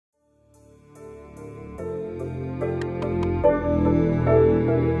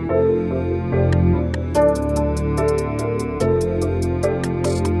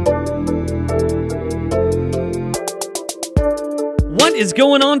is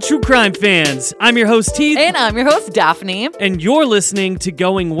going on, true crime fans? I'm your host, Heath. And I'm your host, Daphne. And you're listening to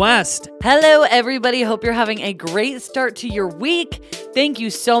Going West. Hello, everybody. Hope you're having a great start to your week. Thank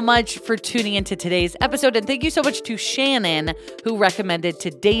you so much for tuning into today's episode. And thank you so much to Shannon, who recommended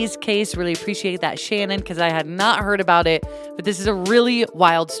today's case. Really appreciate that, Shannon, because I had not heard about it. But this is a really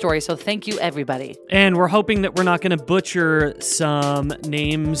wild story. So thank you, everybody. And we're hoping that we're not going to butcher some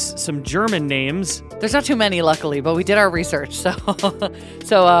names, some German names. There's not too many, luckily, but we did our research. So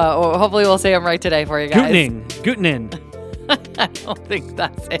hopefully we'll say them right today for you guys. Gutnin. I don't think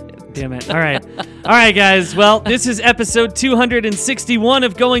that's it. Damn it. All right. All right, guys. Well, this is episode 261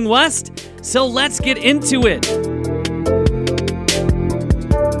 of Going West, so let's get into it.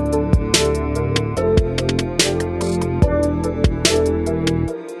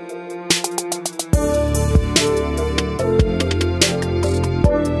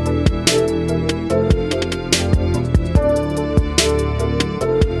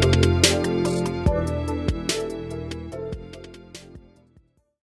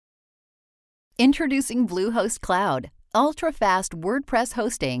 Introducing Bluehost Cloud, ultra-fast WordPress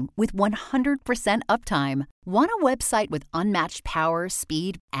hosting with 100% uptime. Want a website with unmatched power,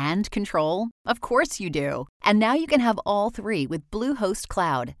 speed, and control? Of course you do. And now you can have all three with Bluehost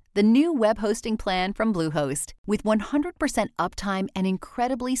Cloud, the new web hosting plan from Bluehost. With 100% uptime and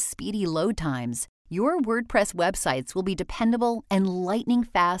incredibly speedy load times, your WordPress websites will be dependable and lightning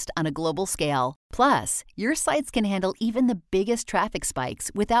fast on a global scale. Plus, your sites can handle even the biggest traffic spikes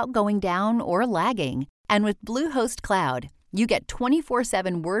without going down or lagging. And with Bluehost Cloud, you get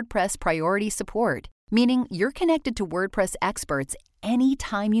 24/7 WordPress priority support, meaning you're connected to WordPress experts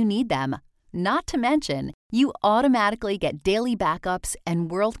anytime you need them. Not to mention, you automatically get daily backups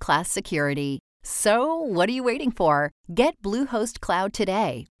and world-class security. So, what are you waiting for? Get Bluehost Cloud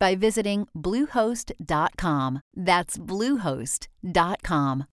today by visiting Bluehost.com. That's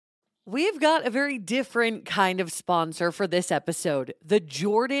Bluehost.com. We've got a very different kind of sponsor for this episode, The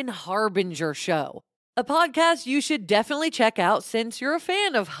Jordan Harbinger Show, a podcast you should definitely check out since you're a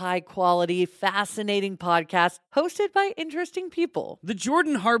fan of high-quality, fascinating podcasts hosted by interesting people. The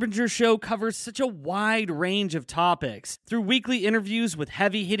Jordan Harbinger Show covers such a wide range of topics through weekly interviews with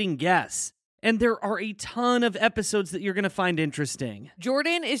heavy-hitting guests. And there are a ton of episodes that you're going to find interesting.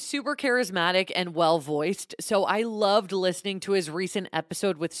 Jordan is super charismatic and well-voiced, so I loved listening to his recent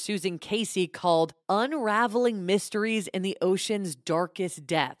episode with Susan Casey called Unraveling Mysteries in the Ocean's Darkest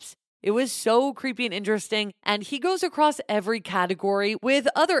Depths. It was so creepy and interesting, and he goes across every category with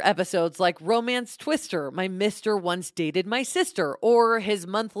other episodes like Romance Twister, My Mr. Once Dated My Sister, or his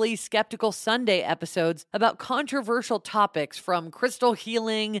monthly Skeptical Sunday episodes about controversial topics from crystal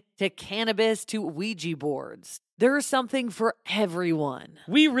healing to cannabis to Ouija boards. There's something for everyone.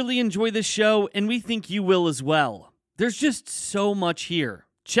 We really enjoy this show, and we think you will as well. There's just so much here.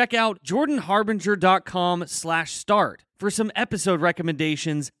 Check out jordanharbinger.com/start for some episode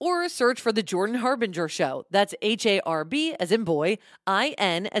recommendations. Or search for The Jordan Harbinger Show. That's HARB as in boy,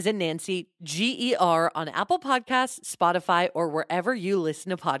 IN as in Nancy, GER on Apple Podcasts, Spotify, or wherever you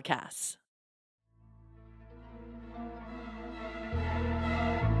listen to podcasts.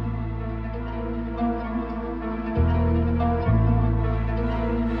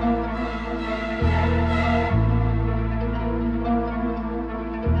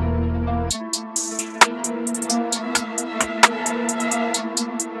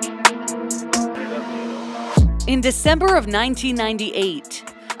 In December of 1998,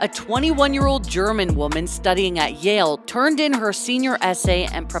 a 21-year-old German woman studying at Yale turned in her senior essay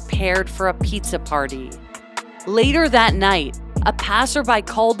and prepared for a pizza party. Later that night, a passerby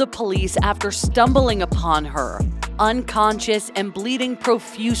called the police after stumbling upon her, unconscious and bleeding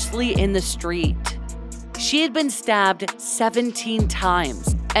profusely in the street. She had been stabbed 17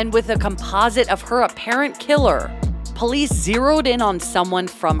 times, and with a composite of her apparent killer, police zeroed in on someone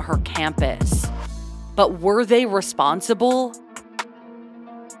from her campus. But were they responsible?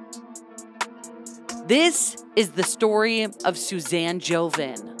 This is the story of Suzanne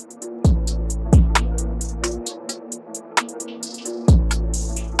Joven.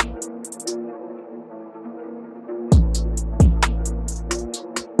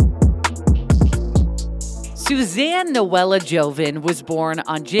 Suzanne Noella Joven was born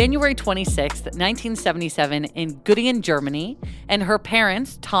on January 26, 1977 in Göttingen, Germany, and her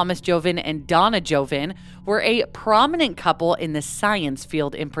parents, Thomas Joven and Donna Joven, were a prominent couple in the science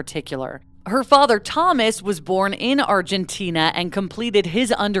field in particular. Her father, Thomas, was born in Argentina and completed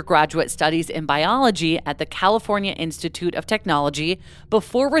his undergraduate studies in biology at the California Institute of Technology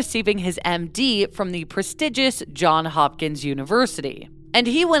before receiving his MD from the prestigious Johns Hopkins University. And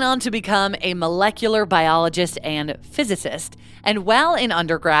he went on to become a molecular biologist and physicist. And while in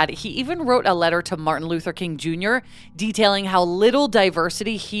undergrad, he even wrote a letter to Martin Luther King Jr. detailing how little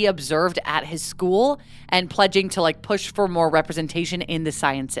diversity he observed at his school and pledging to push for more representation in the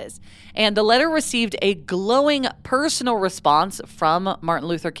sciences. And the letter received a glowing personal response from Martin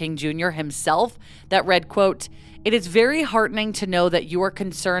Luther King Jr. himself that read, quote, "It is very heartening to know that you are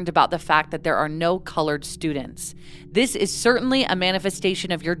concerned about the fact that there are no colored students. This is certainly a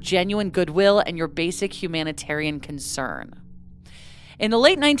manifestation of your genuine goodwill and your basic humanitarian concern." In the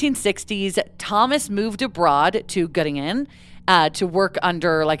late 1960s, Thomas moved abroad to Göttingen to work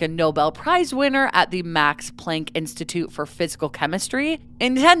under a Nobel Prize winner at the Max Planck Institute for Physical Chemistry,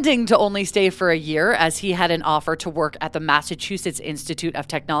 intending to only stay for a year as he had an offer to work at the Massachusetts Institute of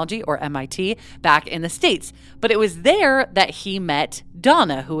Technology, or MIT, back in the States. But it was there that he met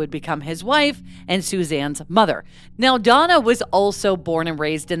Donna, who would become his wife and Suzanne's mother. Now, Donna was also born and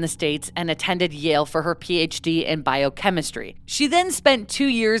raised in the States and attended Yale for her PhD in biochemistry. She then spent 2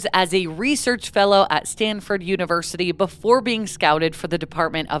 years as a research fellow at Stanford University before being scouted for the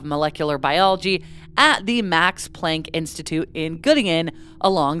Department of Molecular Biology at the Max Planck Institute in Göttingen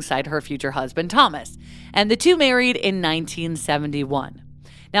alongside her future husband, Thomas. And the two married in 1971.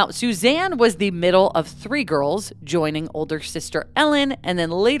 Now, Suzanne was the middle of 3 girls, joining older sister Ellen and then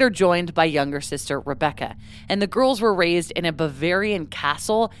later joined by younger sister Rebecca. And the girls were raised in a Bavarian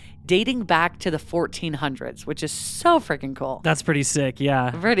castle dating back to the 1400s, which is so freaking cool. That's pretty sick,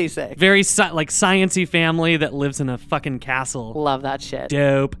 yeah. Pretty sick. Very sciencey family that lives in a fucking castle. Love that shit.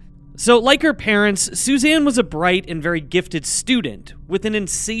 Dope. So, like her parents, Suzanne was a bright and very gifted student with an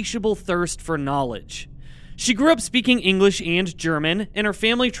insatiable thirst for knowledge. She grew up speaking English and German, and her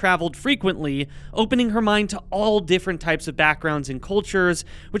family traveled frequently, opening her mind to all different types of backgrounds and cultures,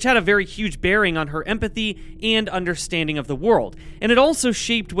 which had a very huge bearing on her empathy and understanding of the world. And it also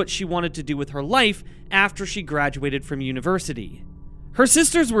shaped what she wanted to do with her life after she graduated from university. Her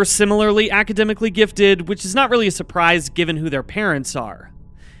sisters were similarly academically gifted, which is not really a surprise given who their parents are.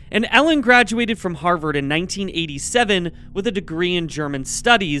 And Ellen graduated from Harvard in 1987 with a degree in German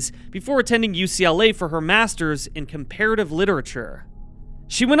studies before attending UCLA for her master's in comparative literature.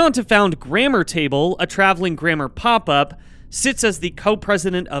 She went on to found Grammar Table, a traveling grammar pop-up, sits as the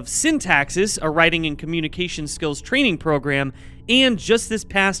co-president of Syntaxis, a writing and communication skills training program, and just this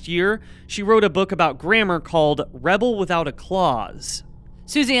past year, she wrote a book about grammar called Rebel Without a Clause.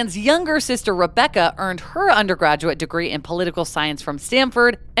 Suzanne's younger sister, Rebecca, earned her undergraduate degree in political science from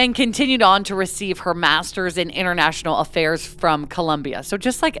Stanford and continued on to receive her master's in international affairs from Columbia. So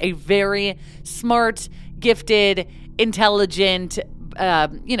just a very smart, gifted, intelligent,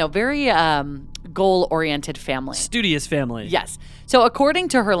 very goal-oriented family. Studious family. Yes. So according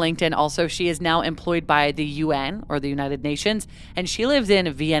to her LinkedIn, also, she is now employed by the UN, or the United Nations, and she lives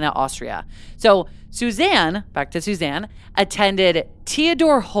in Vienna, Austria. So Suzanne, back to Suzanne, attended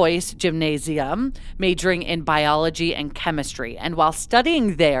Theodor Heuss Gymnasium, majoring in biology and chemistry. And while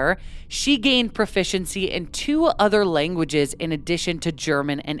studying there, she gained proficiency in 2 other languages in addition to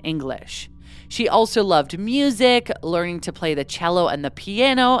German and English. She also loved music, learning to play the cello and the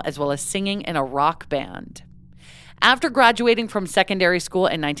piano, as well as singing in a rock band. After graduating from secondary school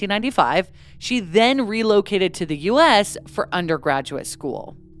in 1995, she then relocated to the U.S. for undergraduate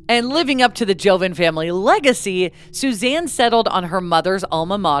school. And living up to the Jovan family legacy, Suzanne settled on her mother's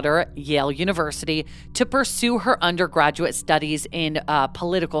alma mater, Yale University, to pursue her undergraduate studies in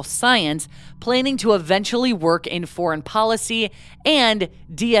political science, planning to eventually work in foreign policy and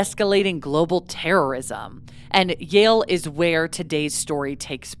de-escalating global terrorism. And Yale is where today's story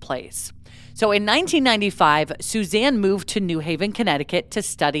takes place. So in 1995, Suzanne moved to New Haven, Connecticut to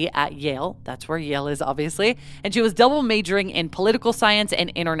study at Yale. That's where Yale is, obviously. And she was double majoring in political science and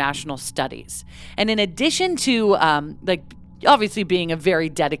international studies. And in addition to, obviously being a very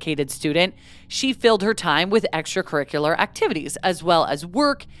dedicated student, she filled her time with extracurricular activities, as well as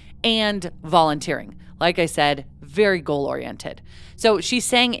work and volunteering. Like I said, very goal-oriented. So she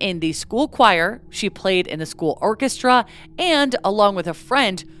sang in the school choir, she played in the school orchestra, and along with a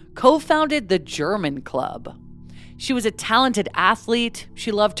friend, co-founded the German Club. She was a talented athlete. She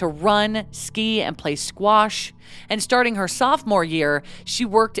loved to run, ski, and play squash. And starting her sophomore year, she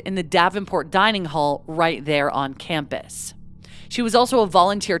worked in the Davenport Dining Hall right there on campus. She was also a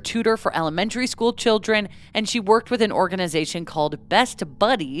volunteer tutor for elementary school children, and she worked with an organization called Best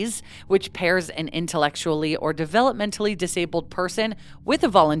Buddies, which pairs an intellectually or developmentally disabled person with a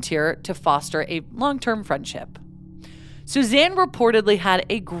volunteer to foster a long-term friendship. Suzanne reportedly had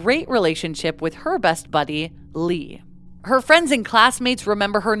a great relationship with her best buddy, Lee. Her friends and classmates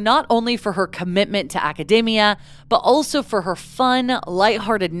remember her not only for her commitment to academia, but also for her fun,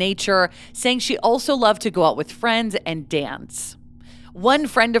 lighthearted nature, saying she also loved to go out with friends and dance. One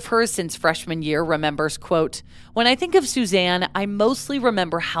friend of hers since freshman year remembers, quote, "When I think of Suzanne, I mostly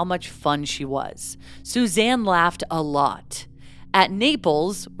remember how much fun she was. Suzanne laughed a lot. At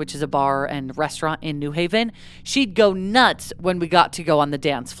Naples, which is a bar and restaurant in New Haven, she'd go nuts when we got to go on the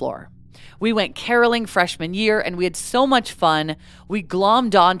dance floor. We went caroling freshman year and we had so much fun. We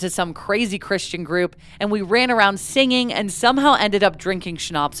glommed on to some crazy Christian group and we ran around singing and somehow ended up drinking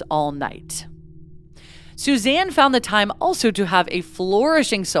schnapps all night." Suzanne found the time also to have a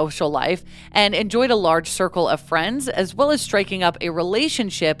flourishing social life and enjoyed a large circle of friends, as well as striking up a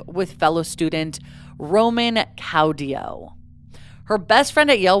relationship with fellow student Roman Caudio. Her best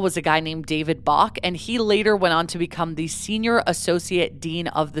friend at Yale was a guy named David Bach, and he later went on to become the senior associate dean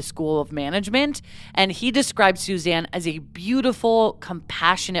of the School of Management, and he described Suzanne as a beautiful,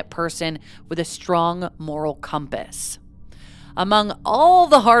 compassionate person with a strong moral compass. Among all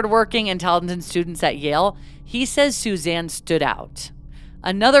the hardworking and talented students at Yale, he says Suzanne stood out.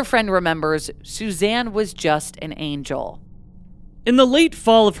 Another friend remembers Suzanne was just an angel. In the late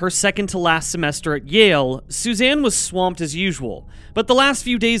fall of her second to last semester at Yale, Suzanne was swamped as usual, but the last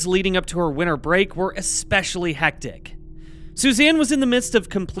few days leading up to her winter break were especially hectic. Suzanne was in the midst of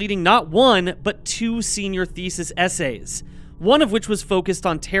completing not one, but 2 senior thesis essays, one of which was focused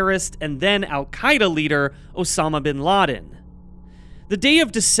on terrorist and then Al-Qaeda leader Osama bin Laden. The day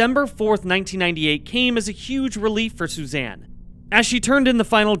of December 4th, 1998 came as a huge relief for Suzanne, as she turned in the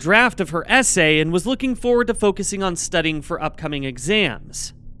final draft of her essay and was looking forward to focusing on studying for upcoming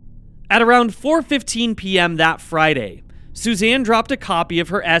exams. At around 4:15 p.m. that Friday, Suzanne dropped a copy of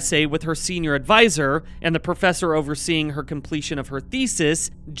her essay with her senior advisor and the professor overseeing her completion of her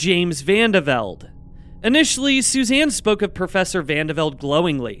thesis, James Van de Velde. Initially, Suzanne spoke of Professor Van de Velde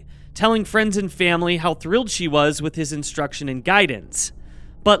glowingly, telling friends and family how thrilled she was with his instruction and guidance.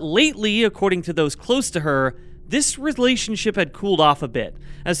 But lately, according to those close to her, this relationship had cooled off a bit,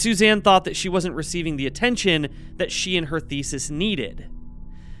 as Suzanne thought that she wasn't receiving the attention that she and her thesis needed.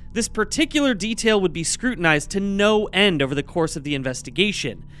 This particular detail would be scrutinized to no end over the course of the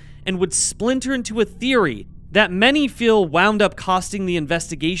investigation, and would splinter into a theory that many feel wound up costing the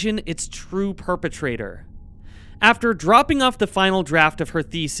investigation its true perpetrator. After dropping off the final draft of her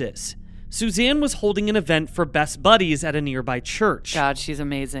thesis, Suzanne was holding an event for best buddies at a nearby church. God, she's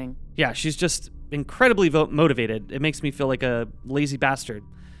amazing. Yeah, she's just incredibly motivated. It makes me feel like a lazy bastard.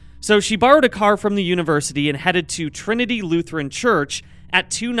 So she borrowed a car from the university and headed to Trinity Lutheran Church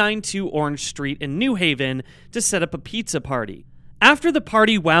at 292 Orange Street in New Haven to set up a pizza party. After the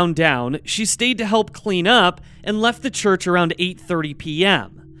party wound down, she stayed to help clean up and left the church around 8:30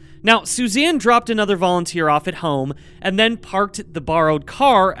 p.m. Now, Suzanne dropped another volunteer off at home and then parked the borrowed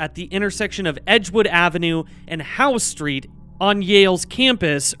car at the intersection of Edgewood Avenue and Howe Street on Yale's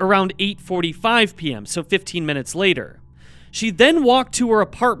campus around 8:45 p.m., so 15 minutes later. She then walked to her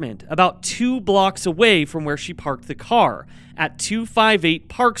apartment about 2 blocks away from where she parked the car at 258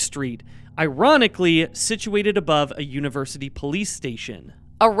 Park Street, ironically situated above a university police station.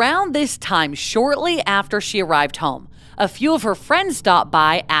 Around this time, shortly after she arrived home, a few of her friends stopped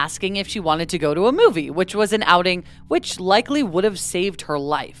by asking if she wanted to go to a movie, which was an outing which likely would have saved her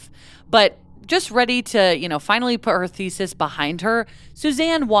life. But just ready to, finally put her thesis behind her,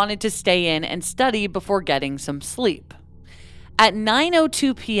 Suzanne wanted to stay in and study before getting some sleep. At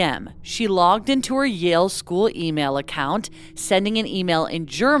 9:02 p.m., she logged into her Yale school email account, sending an email in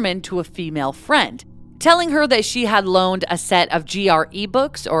German to a female friend, telling her that she had loaned a set of GRE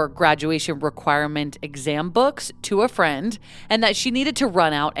books, or graduation requirement exam books, to a friend, and that she needed to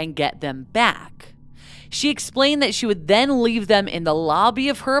run out and get them back. She explained that she would then leave them in the lobby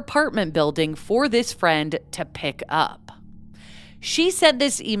of her apartment building for this friend to pick up. She sent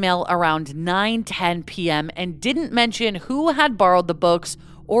this email around 9:10 p.m. and didn't mention who had borrowed the books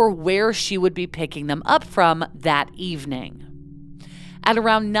or where she would be picking them up from that evening. At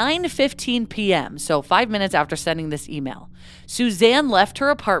around 9:15 p.m., so 5 minutes after sending this email, Suzanne left her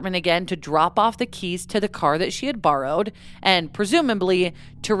apartment again to drop off the keys to the car that she had borrowed and presumably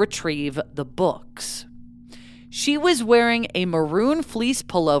to retrieve the books. She was wearing a maroon fleece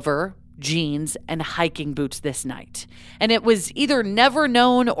pullover, jeans, and hiking boots this night, and it was either never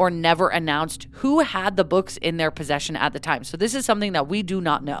known or never announced who had the books in their possession at the time. So this is something that we do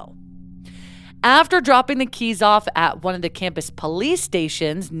not know. After dropping the keys off at one of the campus police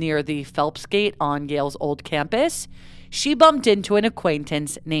stations near the Phelps Gate on Yale's old campus, she bumped into an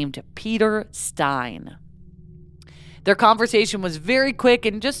acquaintance named Peter Stein. Their conversation was very quick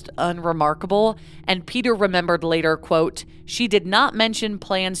and just unremarkable, and Peter remembered later, quote, "She did not mention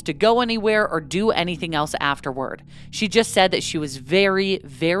plans to go anywhere or do anything else afterward. She just said that she was very,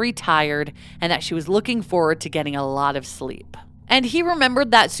 very tired and that she was looking forward to getting a lot of sleep." And he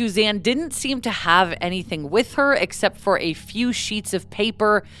remembered that Suzanne didn't seem to have anything with her except for a few sheets of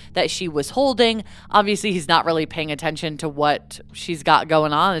paper that she was holding. Obviously, he's not really paying attention to what she's got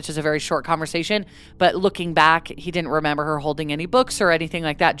going on. It's just a very short conversation. But looking back, he didn't remember her holding any books or anything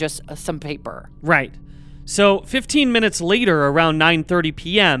like that, just some paper. Right. So 15 minutes later, around 9:30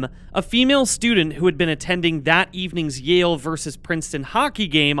 p.m., a female student who had been attending that evening's Yale versus Princeton hockey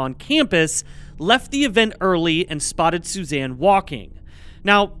game on campus left the event early and spotted Suzanne walking.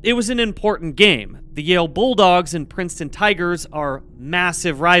 Now, it was an important game. The Yale Bulldogs and Princeton Tigers are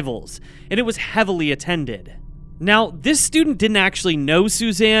massive rivals, and it was heavily attended. Now, this student didn't actually know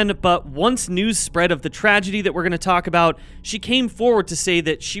Suzanne, but once news spread of the tragedy that we're going to talk about, she came forward to say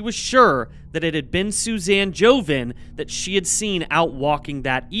that she was sure that it had been Suzanne Joven that she had seen out walking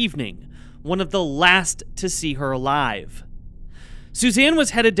that evening, one of the last to see her alive. Suzanne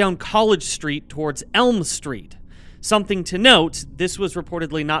was headed down College Street towards Elm Street. Something to note, this was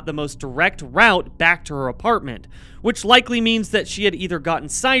reportedly not the most direct route back to her apartment, which likely means that she had either gotten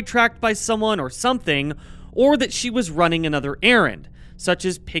sidetracked by someone or something, or that she was running another errand, such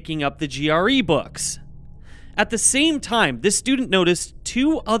as picking up the GRE books. At the same time, this student noticed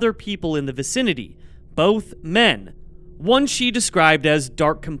two other people in the vicinity, both men. One she described as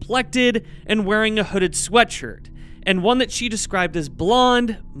dark-complected and wearing a hooded sweatshirt, and one that she described as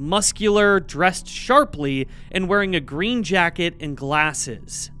blonde, muscular, dressed sharply, and wearing a green jacket and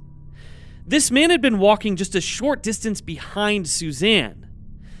glasses. This man had been walking just a short distance behind Suzanne.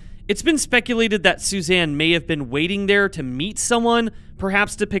 It's been speculated that Suzanne may have been waiting there to meet someone,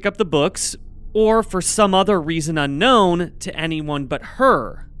 perhaps to pick up the books, or for some other reason unknown to anyone but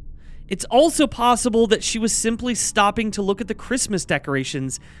her. It's also possible that she was simply stopping to look at the Christmas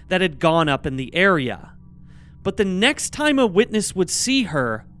decorations that had gone up in the area. But the next time a witness would see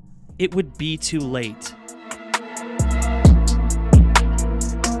her, it would be too late.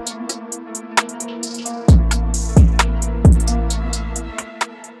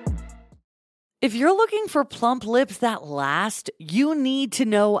 If you're looking for plump lips that last, you need to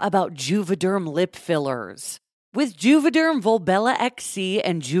know about Juvederm lip fillers. With Juvederm Volbella XC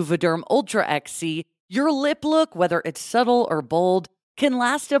and Juvederm Ultra XC, your lip look, whether it's subtle or bold, can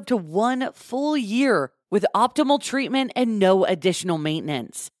last up to 1 full year with optimal treatment and no additional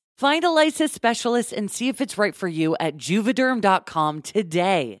maintenance. Find a licensed specialist and see if it's right for you at Juvederm.com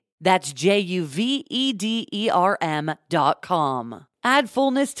today. That's Juvederm.com. Add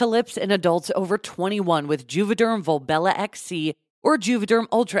fullness to lips in adults over 21 with Juvederm Volbella XC or Juvederm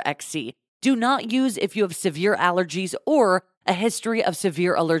Ultra XC. Do not use if you have severe allergies or a history of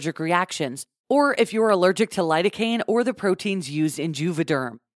severe allergic reactions, or if you are allergic to lidocaine or the proteins used in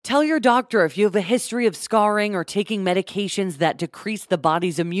Juvederm. Tell your doctor if you have a history of scarring or taking medications that decrease the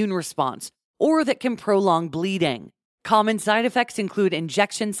body's immune response or that can prolong bleeding. Common side effects include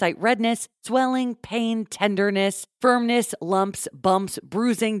injection site redness, swelling, pain, tenderness, firmness, lumps, bumps,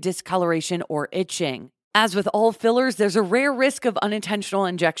 bruising, discoloration, or itching. As with all fillers, there's a rare risk of unintentional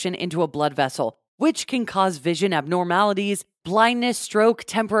injection into a blood vessel, which can cause vision abnormalities, blindness, stroke,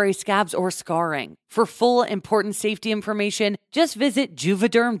 temporary scabs, or scarring. For full important safety information, just visit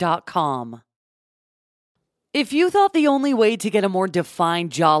Juvederm.com. If you thought the only way to get a more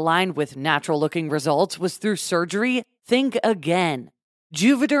defined jawline with natural-looking results was through surgery, think again.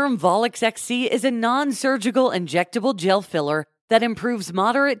 Juvederm Volux XC is a non-surgical injectable gel filler that improves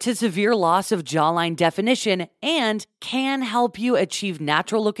moderate to severe loss of jawline definition and can help you achieve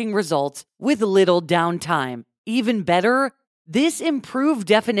natural-looking results with little downtime. Even better, this improved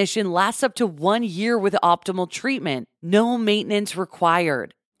definition lasts up to 1 year with optimal treatment, no maintenance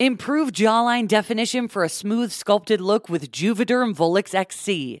required. Improve jawline definition for a smooth, sculpted look with Juvederm Volux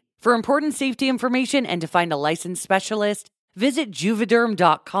XC. For important safety information and to find a licensed specialist, visit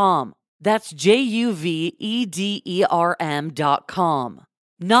Juvederm.com. That's Juvederm.com.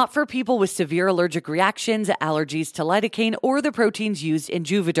 Not for people with severe allergic reactions, allergies to lidocaine, or the proteins used in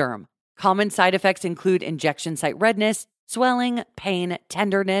Juvederm. Common side effects include injection site redness, swelling, pain,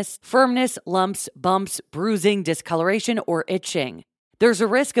 tenderness, firmness, lumps, bumps, bruising, discoloration, or itching. There's a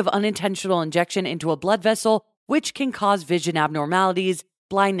risk of unintentional injection into a blood vessel, which can cause vision abnormalities,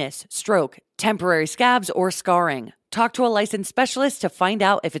 blindness, stroke, temporary scabs, or scarring. Talk to a licensed specialist to find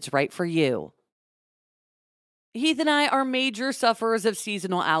out if it's right for you. Heath and I are major sufferers of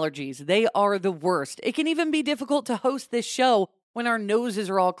seasonal allergies. They are the worst. It can even be difficult to host this show when our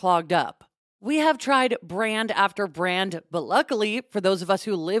noses are all clogged up. We have tried brand after brand, but luckily, for those of us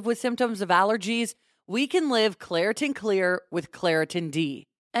who live with symptoms of allergies, we can live Claritin Clear with Claritin D.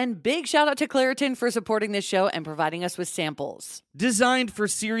 And big shout out to Claritin for supporting this show and providing us with samples. Designed for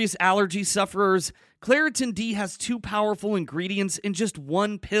serious allergy sufferers, Claritin D has 2 powerful ingredients in just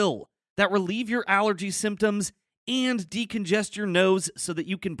one pill that relieve your allergy symptoms and decongest your nose so that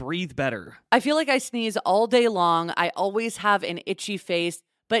you can breathe better. I feel like I sneeze all day long. I always have an itchy face.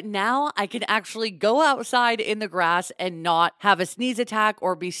 But now I can actually go outside in the grass and not have a sneeze attack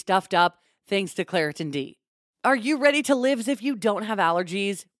or be stuffed up thanks to Claritin D. Are you ready to live as if you don't have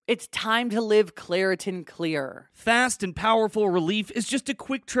allergies? It's time to live Claritin Clear. Fast and powerful relief is just a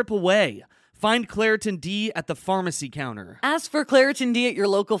quick trip away. Find Claritin D at the pharmacy counter. Ask for Claritin D at your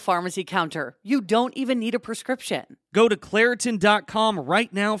local pharmacy counter. You don't even need a prescription. Go to Claritin.com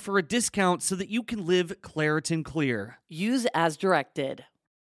right now for a discount so that you can live Claritin Clear. Use as directed.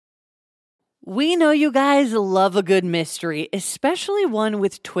 We know you guys love a good mystery, especially one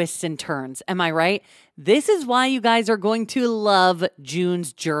with twists and turns. Am I right? This is why you guys are going to love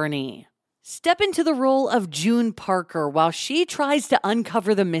June's Journey. Step into the role of June Parker while she tries to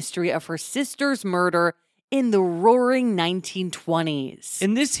uncover the mystery of her sister's murder in the roaring 1920s.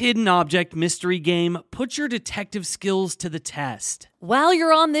 In this hidden object mystery game, put your detective skills to the test. While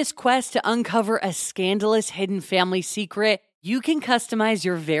you're on this quest to uncover a scandalous hidden family secret, you can customize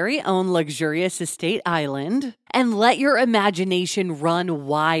your very own luxurious estate island and let your imagination run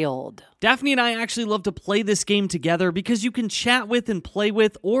wild. Daphne and I actually love to play this game together because you can chat with and play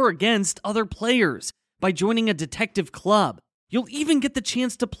with or against other players by joining a detective club. You'll even get the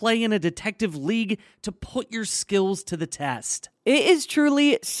chance to play in a detective league to put your skills to the test. It is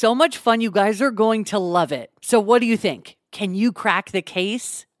truly so much fun. You guys are going to love it. So what do you think? Can you crack the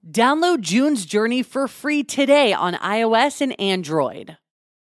case? Download June's Journey for free today on iOS and Android.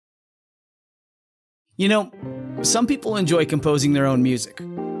 You know, some people enjoy composing their own music,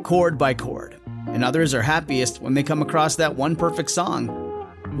 chord by chord, and others are happiest when they come across that one perfect song.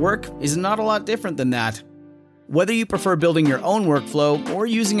 Work is not a lot different than that. Whether you prefer building your own workflow or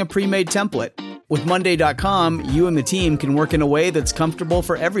using a pre-made template, with Monday.com, you and the team can work in a way that's comfortable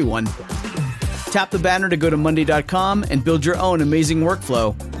for everyone. Tap the banner to go to Monday.com and build your own amazing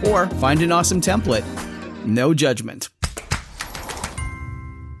workflow, or find an awesome template. No judgment.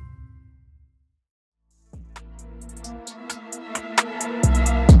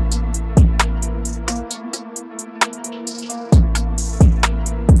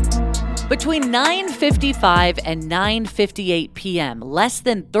 Between 9:55 and 9:58 p.m., less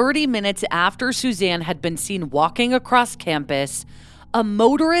than 30 minutes after Suzanne had been seen walking across campus, a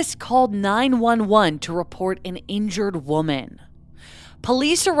motorist called 911 to report an injured woman.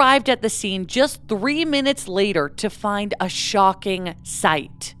 Police arrived at the scene just 3 minutes later to find a shocking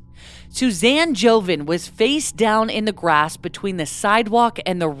sight. Suzanne Joven was face down in the grass between the sidewalk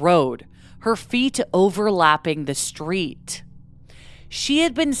and the road, her feet overlapping the street. She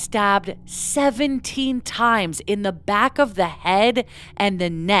had been stabbed 17 times in the back of the head and the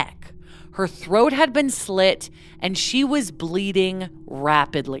neck. Her throat had been slit, and she was bleeding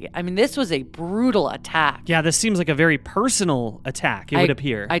rapidly. I mean, this was a brutal attack. Yeah, this seems like a very personal attack, it would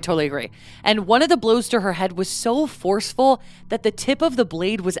appear. I totally agree. And one of the blows to her head was so forceful that the tip of the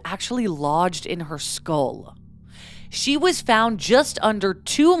blade was actually lodged in her skull. She was found just under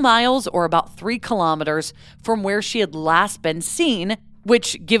 2 miles or about 3 kilometers from where she had last been seen,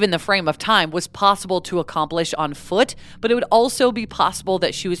 which, given the frame of time, was possible to accomplish on foot, but it would also be possible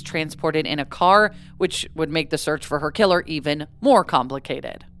that she was transported in a car, which would make the search for her killer even more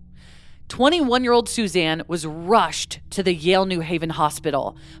complicated. 21-year-old Suzanne was rushed to the Yale New Haven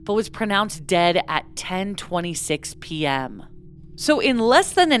Hospital, but was pronounced dead at 10:26 p.m. So in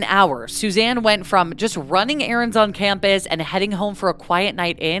less than an hour, Suzanne went from just running errands on campus and heading home for a quiet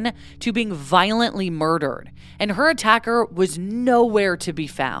night in to being violently murdered, and her attacker was nowhere to be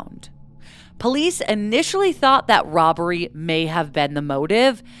found. Police initially thought that robbery may have been the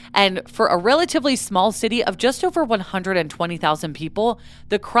motive, and for a relatively small city of just over 120,000 people,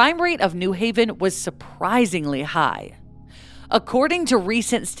 the crime rate of New Haven was surprisingly high. According to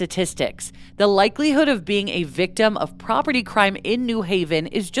recent statistics, the likelihood of being a victim of property crime in New Haven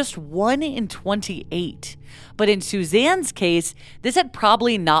is just 1 in 28. But in Suzanne's case, this had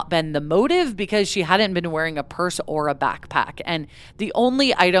probably not been the motive because she hadn't been wearing a purse or a backpack. And the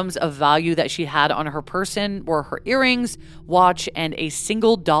only items of value that she had on her person were her earrings, watch, and a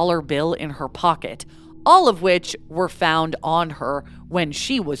single dollar bill in her pocket, all of which were found on her when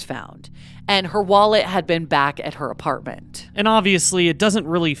she was found. And her wallet had been back at her apartment. And obviously, it doesn't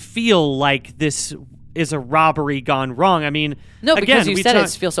really feel like this is a robbery gone wrong. I mean, no, because again, you said it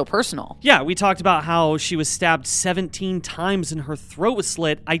feels so personal. Yeah, we talked about how she was stabbed 17 times and her throat was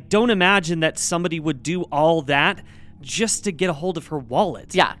slit. I don't imagine that somebody would do all that just to get a hold of her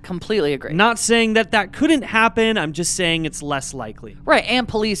wallet. Yeah, completely agree. Not saying that that couldn't happen. I'm just saying it's less likely. Right, and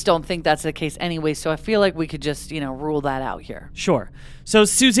police don't think that's the case anyway, so I feel like we could just, rule that out here. Sure. So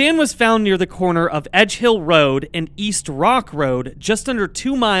Suzanne was found near the corner of Edge Hill Road and East Rock Road, just under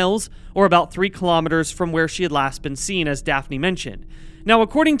 2 miles or about 3 kilometers from where she had last been seen, as Daphne mentioned. Now,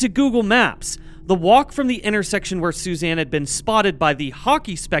 according to Google Maps, the walk from the intersection where Suzanne had been spotted by the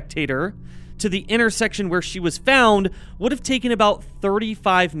Hockey Spectator to the intersection where she was found would have taken about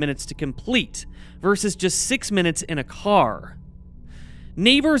 35 minutes to complete, versus just 6 minutes in a car.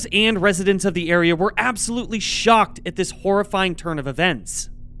 Neighbors and residents of the area were absolutely shocked at this horrifying turn of events.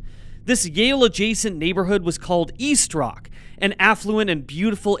 This Yale-adjacent neighborhood was called East Rock, an affluent and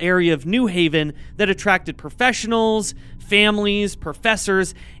beautiful area of New Haven that attracted professionals, families,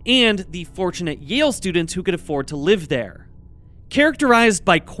 professors, and the fortunate Yale students who could afford to live there. Characterized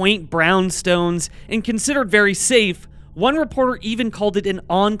by quaint brownstones and considered very safe, one reporter even called it an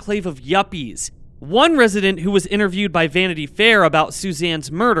enclave of yuppies. One resident who was interviewed by Vanity Fair about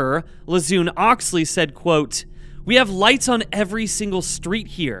Suzanne's murder, Lazoon Oxley, said, quote, "We have lights on every single street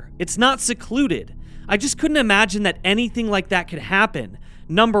here. It's not secluded. I just couldn't imagine that anything like that could happen.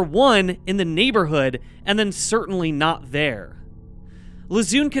 Number one, in the neighborhood, and then certainly not there."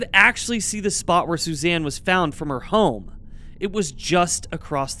 Lazoon could actually see the spot where Suzanne was found from her home. It was just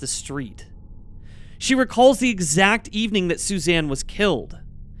across the street. She recalls the exact evening that Suzanne was killed.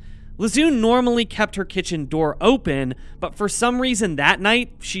 Lazoon normally kept her kitchen door open, but for some reason that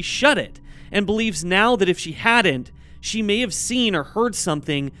night, she shut it, and believes now that if she hadn't, she may have seen or heard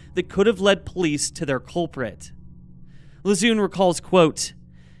something that could have led police to their culprit. Lazoon recalls, quote,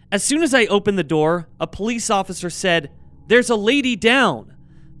 "As soon as I opened the door, a police officer said, 'There's a lady down.'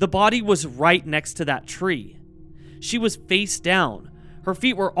 The body was right next to that tree. She was face down. Her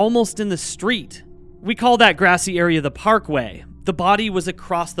feet were almost in the street. We call that grassy area the parkway. The body was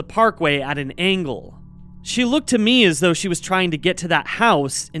across the parkway at an angle. She looked to me as though she was trying to get to that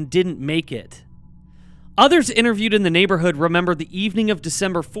house and didn't make it." Others interviewed in the neighborhood remember the evening of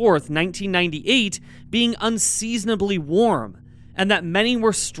December 4th, 1998 being unseasonably warm, and that many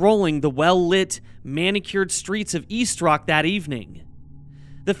were strolling the well-lit, manicured streets of East Rock that evening.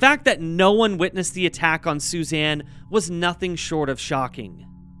 The fact that no one witnessed the attack on Suzanne was nothing short of shocking.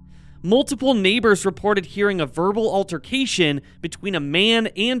 Multiple neighbors reported hearing a verbal altercation between a man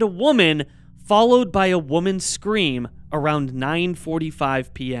and a woman, followed by a woman's scream around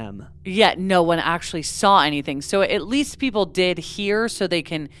 9:45 p.m. Yet no one actually saw anything. So at least people did hear, so they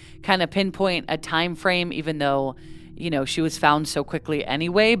can kind of pinpoint a time frame, even though, she was found so quickly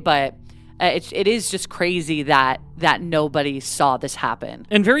anyway. But it is just crazy that nobody saw this happen.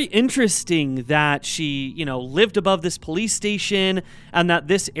 And very interesting that she, lived above this police station, and that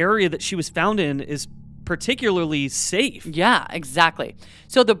this area that she was found in is particularly safe. Yeah, exactly.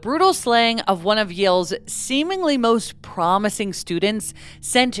 So the brutal slaying of one of Yale's seemingly most promising students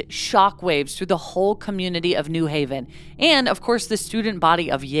sent shockwaves through the whole community of New Haven, and of course the student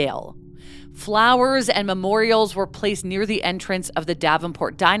body of Yale. Flowers and memorials were placed near the entrance of the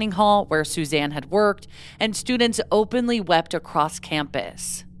Davenport Dining Hall where Suzanne had worked, and students openly wept across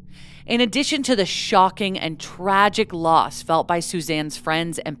campus. In addition to the shocking and tragic loss felt by Suzanne's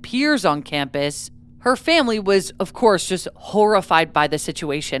friends and peers on campus, her family was, of course, just horrified by the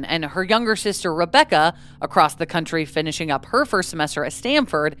situation, and her younger sister, Rebecca, across the country finishing up her first semester at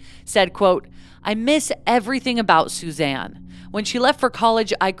Stanford, said, quote, "I miss everything about Suzanne. When she left for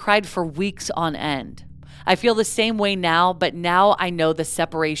college, I cried for weeks on end. I feel the same way now, but now I know the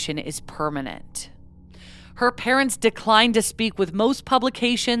separation is permanent." Her parents declined to speak with most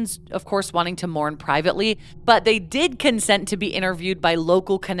publications, of course wanting to mourn privately, but they did consent to be interviewed by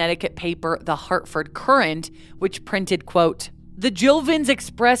local Connecticut paper, the Hartford Courant, which printed, quote, "The Jovins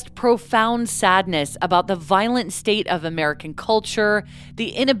expressed profound sadness about the violent state of American culture, the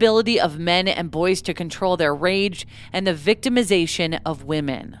inability of men and boys to control their rage, and the victimization of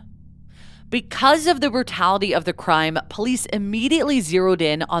women." Because of the brutality of the crime, police immediately zeroed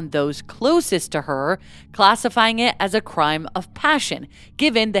in on those closest to her, classifying it as a crime of passion,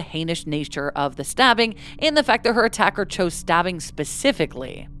 given the heinous nature of the stabbing and the fact that her attacker chose stabbing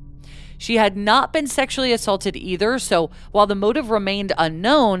specifically. She had not been sexually assaulted either, so while the motive remained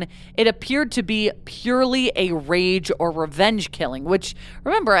unknown, it appeared to be purely a rage or revenge killing, which,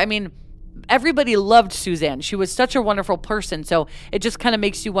 remember, everybody loved Suzanne. She was such a wonderful person, so it just kind of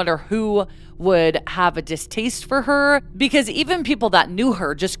makes you wonder who would have a distaste for her, because even people that knew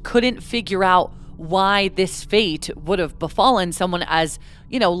her just couldn't figure out why this fate would have befallen someone as,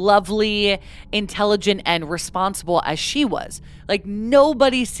 lovely, intelligent, and responsible as she was. Like,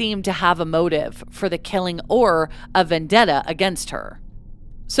 nobody seemed to have a motive for the killing or a vendetta against her.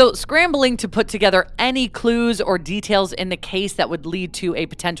 So, scrambling to put together any clues or details in the case that would lead to a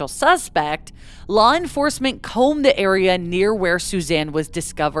potential suspect, law enforcement combed the area near where Suzanne was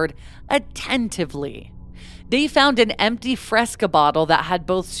discovered attentively. They found an empty Fresca bottle that had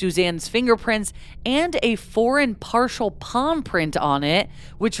both Suzanne's fingerprints and a foreign partial palm print on it,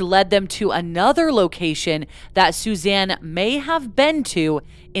 which led them to another location that Suzanne may have been to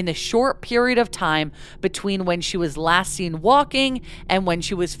in the short period of time between when she was last seen walking and when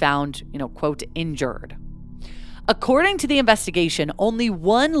she was found, quote, injured. According to the investigation, only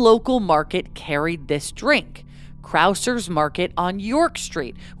one local market carried this drink, Krauser's Market on York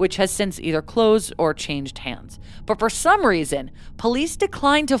Street, which has since either closed or changed hands. But for some reason, police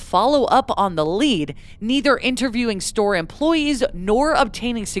declined to follow up on the lead, neither interviewing store employees nor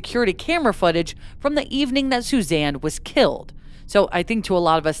obtaining security camera footage from the evening that Suzanne was killed. So I think to a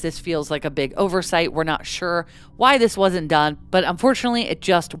lot of us, this feels like a big oversight. We're not sure why this wasn't done, but unfortunately, it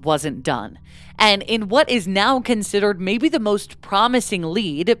just wasn't done. And in what is now considered maybe the most promising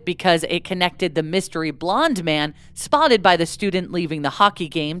lead, because it connected the mystery blonde man spotted by the student leaving the hockey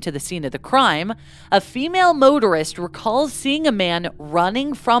game to the scene of the crime, a female motorist recalls seeing a man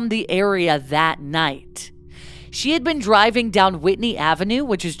running from the area that night. She had been driving down Whitney Avenue,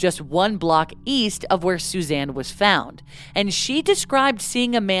 which is just one block east of where Suzanne was found, and she described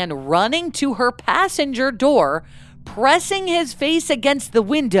seeing a man running to her passenger door, pressing his face against the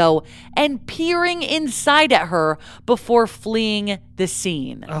window and peering inside at her before fleeing the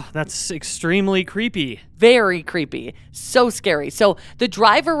scene. Oh, that's extremely creepy. Very creepy. So scary. So the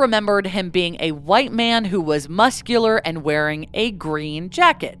driver remembered him being a white man who was muscular and wearing a green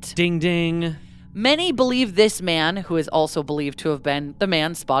jacket. Ding ding. Many believe this man, who is also believed to have been the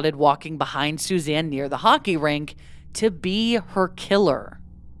man spotted walking behind Suzanne near the hockey rink, to be her killer.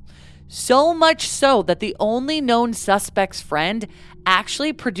 So much so that the only known suspect's friend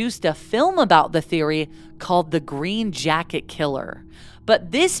actually produced a film about the theory called The Green Jacket Killer.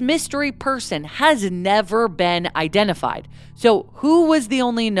 But this mystery person has never been identified. So who was the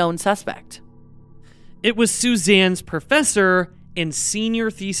only known suspect? It was Suzanne's professor and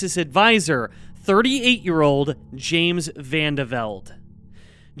senior thesis advisor, 38-year-old James Van de Velde.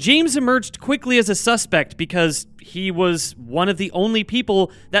 James emerged quickly as a suspect because he was one of the only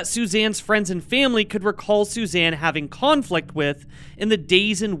people that Suzanne's friends and family could recall Suzanne having conflict with in the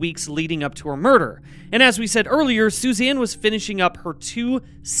days and weeks leading up to her murder. And as we said earlier, Suzanne was finishing up her 2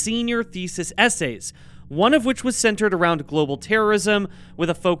 senior thesis essays, one of which was centered around global terrorism with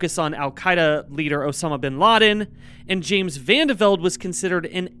a focus on al-Qaeda leader Osama bin Laden, and James Van de Velde was considered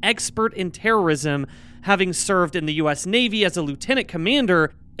an expert in terrorism, having served in the U.S. Navy as a lieutenant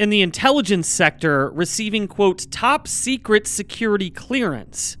commander in the intelligence sector, receiving, quote, top secret security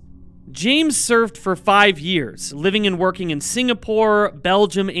clearance. James served for 5 years, living and working in Singapore,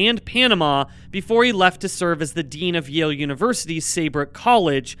 Belgium, and Panama before he left to serve as the dean of Yale University's Saybrook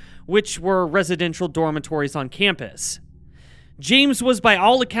College, which were residential dormitories on campus. James was by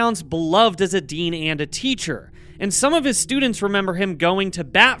all accounts beloved as a dean and a teacher, and some of his students remember him going to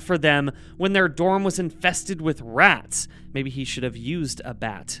bat for them when their dorm was infested with rats. Maybe he should have used a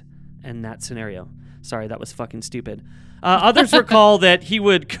bat in that scenario. Sorry, that was fucking stupid. Others recall that he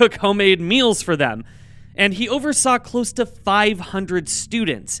would cook homemade meals for them, and he oversaw close to 500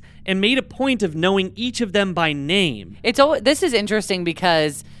 students and made a point of knowing each of them by name. This is interesting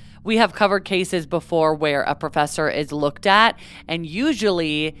because we have covered cases before where a professor is looked at, and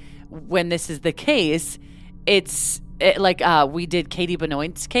usually when this is the case, we did Katie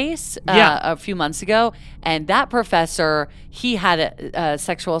Benoit's case a few months ago, and that professor, he had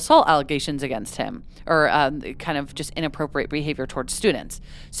sexual assault allegations against him, or kind of just inappropriate behavior towards students.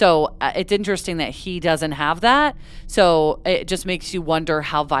 So it's interesting that he doesn't have that. So it just makes you wonder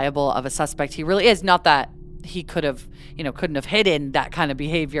how viable of a suspect he really is. Not that he couldn't have hidden that kind of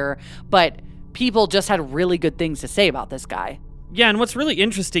behavior, but people just had really good things to say about this guy. Yeah, and what's really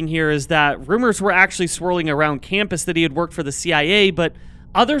interesting here is that rumors were actually swirling around campus that he had worked for the CIA, but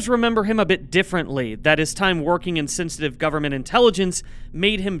others remember him a bit differently, that his time working in sensitive government intelligence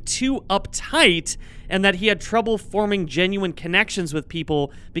made him too uptight, and that he had trouble forming genuine connections with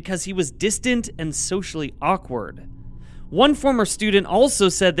people because he was distant and socially awkward. One former student also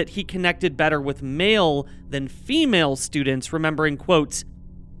said that he connected better with male than female students, remembering, quote,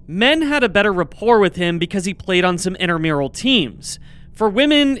 men had a better rapport with him because he played on some intramural teams. For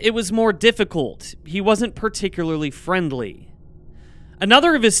women, it was more difficult. He wasn't particularly friendly.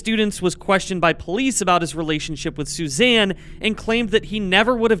 Another of his students was questioned by police about his relationship with Suzanne and claimed that he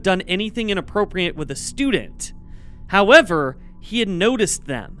never would have done anything inappropriate with a student. However, he had noticed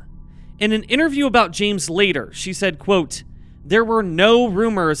them. In an interview about James later, she said, quote, "There were no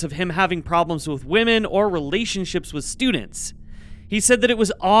rumors of him having problems with women or relationships with students. He said that it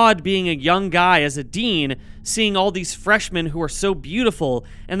was odd being a young guy as a dean, seeing all these freshmen who are so beautiful,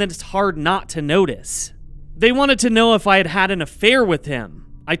 and that it's hard not to notice. They wanted to know if I had had an affair with him.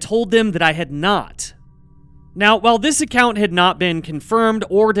 I told them that I had not." Now, while this account had not been confirmed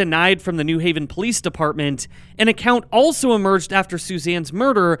or denied from the New Haven Police Department, an account also emerged after Suzanne's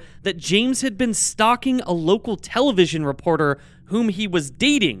murder that James had been stalking a local television reporter whom he was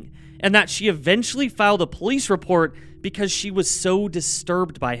dating, and that she eventually filed a police report because she was so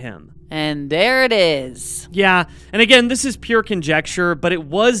disturbed by him. And there it is. Yeah, and again, this is pure conjecture, but it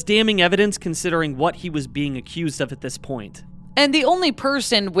was damning evidence considering what he was being accused of at this point. And the only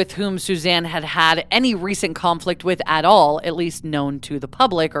person with whom Suzanne had had any recent conflict with at all, at least known to the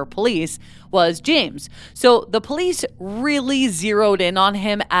public or police, was James. So the police really zeroed in on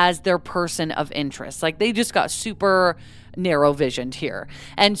him as their person of interest. Like, they just got super narrow-visioned here.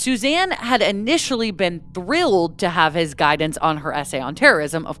 And Suzanne had initially been thrilled to have his guidance on her essay on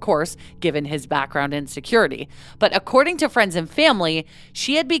terrorism, of course, given his background in security. But according to friends and family,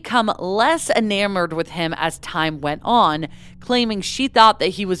 she had become less enamored with him as time went on, claiming she thought that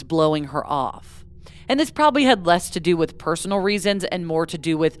he was blowing her off. And this probably had less to do with personal reasons and more to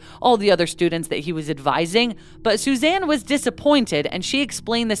do with all the other students that he was advising. But Suzanne was disappointed, and she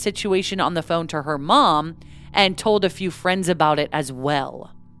explained the situation on the phone to her mom and told a few friends about it as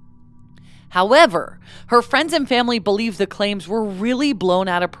well. However, her friends and family believe the claims were really blown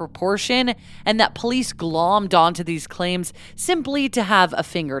out of proportion and that police glommed onto these claims simply to have a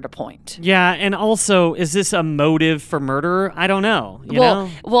finger to point. Yeah, and also, is this a motive for murder? I don't know.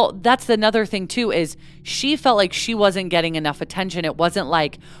 Well, that's another thing too, is she felt like she wasn't getting enough attention. It wasn't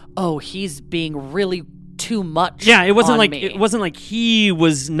like, oh, he's being really too much. Yeah, it wasn't on like me. it wasn't like he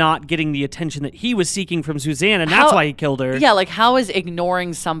was not getting the attention that he was seeking from Suzanne, and that's why he killed her. Yeah, like, how is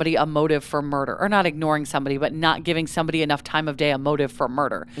ignoring somebody a motive for murder? Or not ignoring somebody, but not giving somebody enough time of day a motive for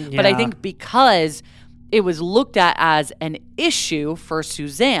murder. But I think because it was looked at as an issue for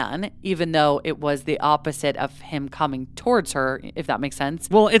Suzanne, even though it was the opposite of him coming towards her, if that makes sense.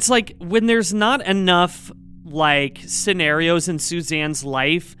 Well, it's like when there's not enough like scenarios in Suzanne's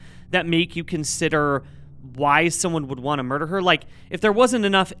life that make you consider why someone would want to murder her. Like, if there wasn't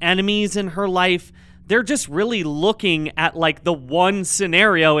enough enemies in her life, they're just really looking at like the one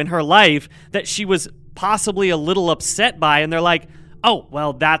scenario in her life that she was possibly a little upset by, and they're like, oh,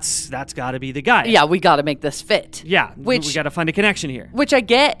 well, that's got to be the guy. Yeah, we got to make this fit. Yeah, we got to find a connection here. Which I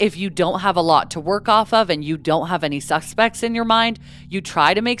get if you don't have a lot to work off of and you don't have any suspects in your mind. You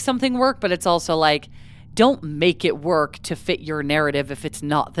try to make something work, but it's also like, don't make it work to fit your narrative if it's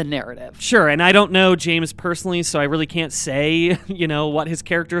not the narrative. Sure, and I don't know James personally, so I really can't say, what his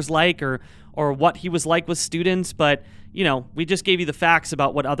character's like or what he was like with students, but, we just gave you the facts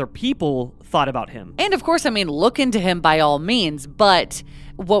about what other people thought about him. And of course, look into him by all means, but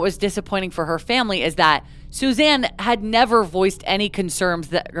what was disappointing for her family is that Suzanne had never voiced any concerns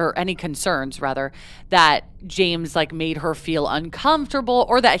that James made her feel uncomfortable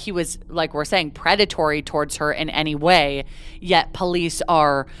or that he was, like we're saying, predatory towards her in any way. Yet police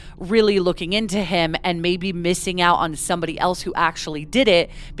are really looking into him and maybe missing out on somebody else who actually did it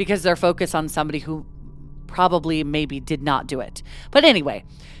because they're focused on somebody who probably maybe did not do it. But anyway,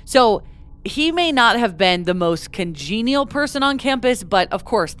 so he may not have been the most congenial person on campus, but of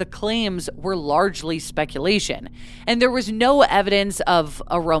course the claims were largely speculation. And there was no evidence of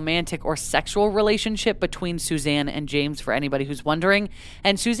a romantic or sexual relationship between Suzanne and James, for anybody who's wondering.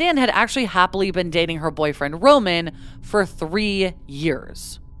 And Suzanne had actually happily been dating her boyfriend Roman for 3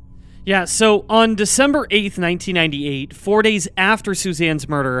 years. Yeah, so on December 8th, 1998, 4 days after Suzanne's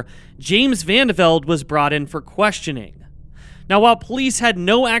murder, James Vandeveld was brought in for questioning. Now, while police had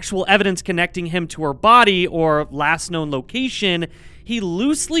no actual evidence connecting him to her body or last known location, he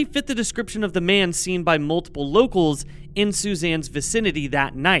loosely fit the description of the man seen by multiple locals in Suzanne's vicinity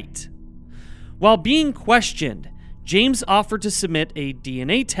that night. While being questioned, James offered to submit a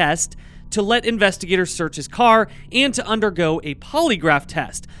DNA test to let investigators search his car and to undergo a polygraph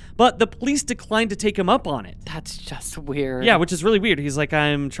test, but the police declined to take him up on it. That's just weird. Yeah, which is really weird. He's like,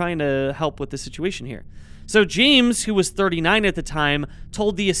 I'm trying to help with the situation here. So James, who was 39 at the time,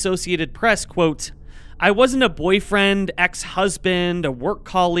 told the Associated Press, quote, "I wasn't a boyfriend, ex-husband, a work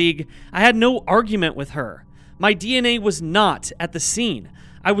colleague. I had no argument with her. My DNA was not at the scene.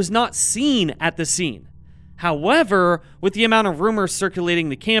 I was not seen at the scene. However, with the amount of rumors circulating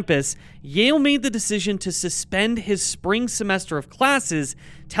the campus, Yale made the decision to suspend his spring semester of classes,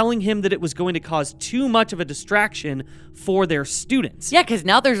 telling him that it was going to cause too much of a distraction for their students. Yeah, because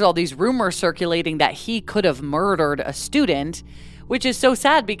now there's all these rumors circulating that he could have murdered a student, which is so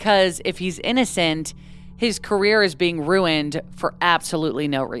sad because if he's innocent, his career is being ruined for absolutely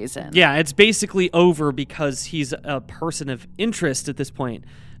no reason. Yeah, it's basically over because he's a person of interest at this point.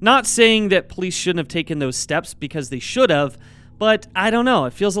 Not saying that police shouldn't have taken those steps because they should have, but I don't know.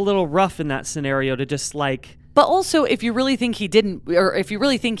 It feels a little rough in that scenario to just But also, if you really think he didn't, or if you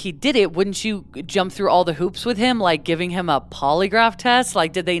really think he did it, wouldn't you jump through all the hoops with him, like giving him a polygraph test?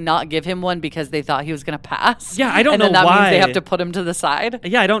 Like, did they not give him one because they thought he was going to pass? Yeah, I don't know why. And then that means they have to put him to the side?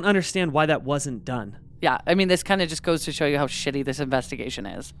 Yeah, I don't understand why that wasn't done. Yeah, I mean, this kind of just goes to show you how shitty this investigation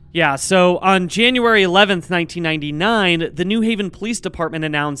is. Yeah, so on January 11th, 1999, the New Haven Police Department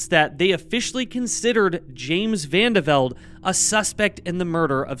announced that they officially considered James Vandeveld a suspect in the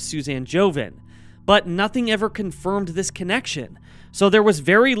murder of Suzanne Jovan. But nothing ever confirmed this connection, so there was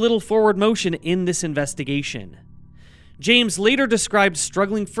very little forward motion in this investigation. James later described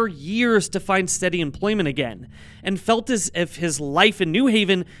struggling for years to find steady employment again, and felt as if his life in New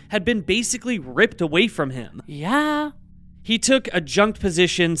Haven had been basically ripped away from him. Yeah. He took adjunct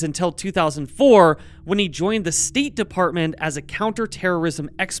positions until 2004, when he joined the State Department as a counterterrorism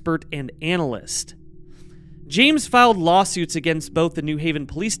expert and analyst. James filed lawsuits against both the New Haven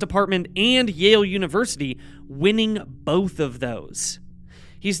Police Department and Yale University, winning both of those.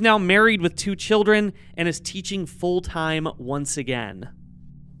 He's now married with 2 children and is teaching full-time once again.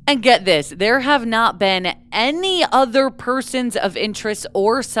 And get this, there have not been any other persons of interest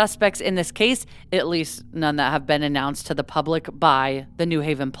or suspects in this case, at least none that have been announced to the public by the New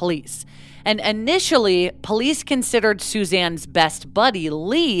Haven police. And initially, police considered Suzanne's best buddy,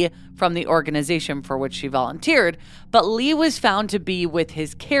 Lee, from the organization for which she volunteered, but Lee was found to be with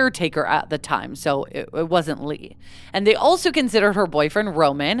his caretaker at the time, so it wasn't Lee. And they also considered her boyfriend,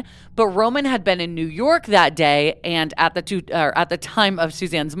 Roman, but Roman had been in New York that day and at the time of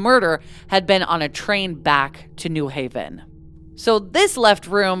Suzanne's murder had been on a train back to New Haven. So this left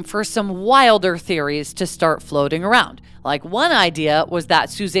room for some wilder theories to start floating around. Like, one idea was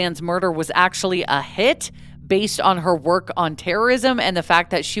that Suzanne's murder was actually a hit based on her work on terrorism and the fact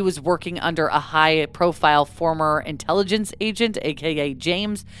that she was working under a high-profile former intelligence agent, aka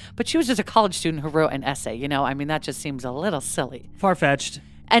James, but she was just a college student who wrote an essay. I mean, that just seems a little silly. Far-fetched.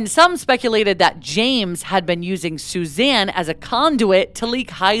 And some speculated that James had been using Suzanne as a conduit to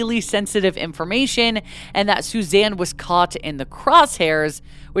leak highly sensitive information, and that Suzanne was caught in the crosshairs,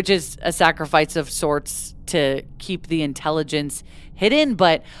 which is a sacrifice of sorts to keep the intelligence hidden.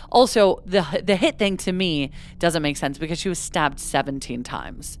 But also, the hit thing to me doesn't make sense because she was stabbed 17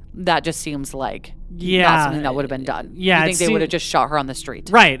 times. That just seems like not something that would have been done. Yeah, you think they would have just shot her on the street?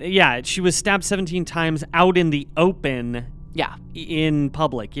 Right, yeah. She was stabbed 17 times out in the open. Yeah. In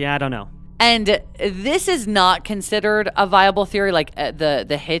public. Yeah, I don't know. And this is not considered a viable theory, like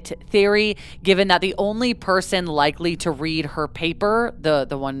the hit theory, given that the only person likely to read her paper, the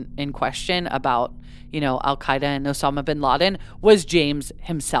one in question about, Al-Qaeda and Osama bin Laden, was James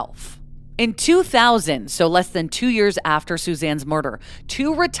himself. In 2000, so less than 2 years after Suzanne's murder,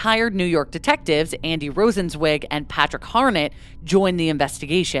 2 retired New York detectives, Andy Rosenzweig and Patrick Harnett, joined the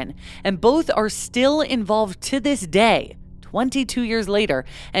investigation. And both are still involved to this day, 22 years later,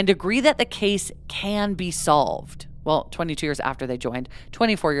 and agree that the case can be solved. Well, 22 years after they joined,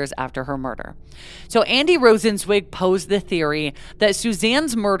 24 years after her murder. So Andy Rosenzweig posed the theory that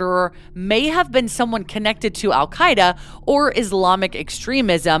Suzanne's murderer may have been someone connected to Al-Qaeda or Islamic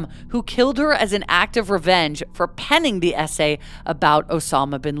extremism who killed her as an act of revenge for penning the essay about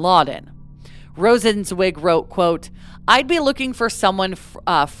Osama bin Laden. Rosenzweig wrote, quote, "I'd be looking for someone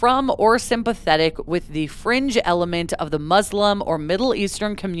from or sympathetic with the fringe element of the Muslim or Middle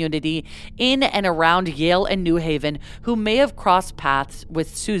Eastern community in and around Yale and New Haven who may have crossed paths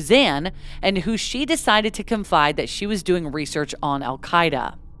with Suzanne and who she decided to confide that she was doing research on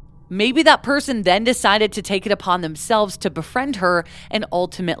Al-Qaeda. Maybe that person then decided to take it upon themselves to befriend her and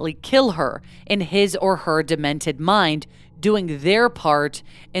ultimately kill her in his or her demented mind, doing their part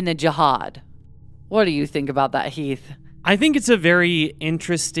in the jihad." What do you think about that, Heath? I think it's a very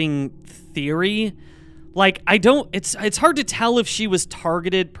interesting theory. It's hard to tell if she was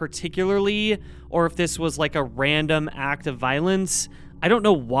targeted particularly or if this was like a random act of violence. I don't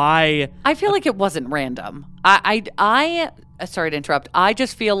know why. I feel like it wasn't random. I sorry to interrupt. I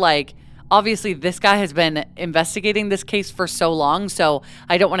just feel like obviously this guy has been investigating this case for so long, so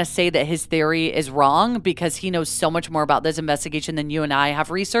I don't want to say that his theory is wrong because he knows so much more about this investigation than you and I have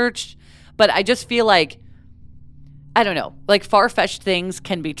researched. But I just feel like I don't know, like far-fetched things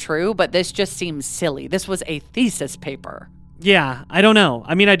can be true, but this just seems silly. This was a thesis paper. Yeah, I don't know.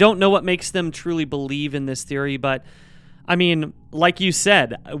 I mean, I don't know what makes them truly believe in this theory, but I mean, like you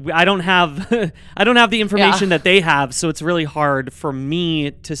said, I don't have the information that they have, so it's really hard for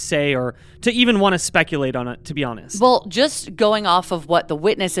me to say or to even want to speculate on it, to be honest. Well, just going off of what the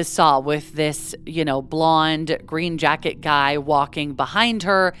witnesses saw with this, blonde green jacket guy walking behind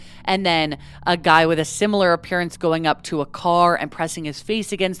her, and then a guy with a similar appearance going up to a car and pressing his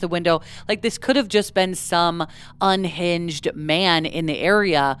face against the window, like this could have just been some unhinged man in the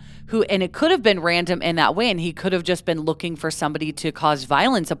area and it could have been random in that way, and he could have just been looking for somebody to cause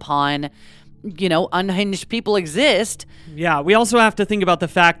violence upon. Unhinged people exist. Yeah, we also have to think about the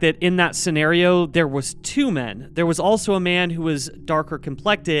fact that in that scenario, there was two men. There was also a man who was darker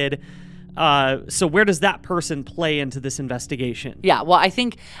complected. So where does that person play into this investigation? Yeah, well, I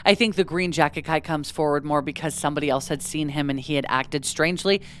think the green jacket guy comes forward more because somebody else had seen him and he had acted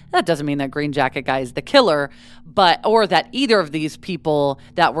strangely. That doesn't mean that green jacket guy is the killer, or that either of these people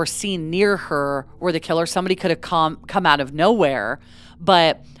that were seen near her were the killer. Somebody could have come out of nowhere,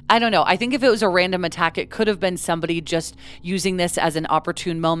 but I don't know. I think if it was a random attack, it could have been somebody just using this as an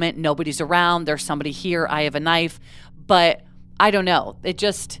opportune moment. Nobody's around. There's somebody here. I have a knife. But I don't know.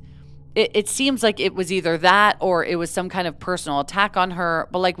 It seems like it was either that or it was some kind of personal attack on her.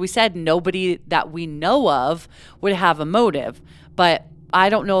 But like we said, nobody that we know of would have a motive. But I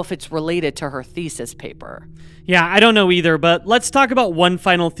don't know if it's related to her thesis paper. Yeah, I don't know either. But let's talk about one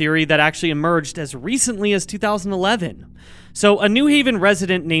final theory that actually emerged as recently as 2011. So a New Haven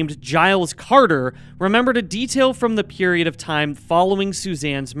resident named Giles Carter remembered a detail from the period of time following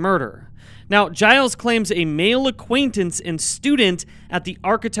Suzanne's murder. Now, Giles claims a male acquaintance and student at the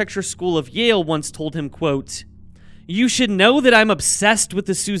architecture school of Yale once told him, quote, "You should know that I'm obsessed with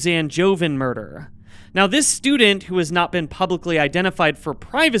the Suzanne Joven murder." Now, this student, who has not been publicly identified for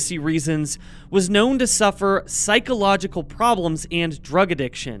privacy reasons, was known to suffer psychological problems and drug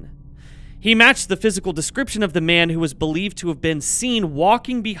addiction. He matched the physical description of the man who was believed to have been seen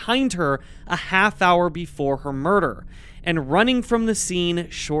walking behind her a half hour before her murder and running from the scene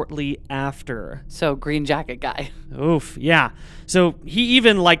shortly after. So, green jacket guy. Oof, yeah. So he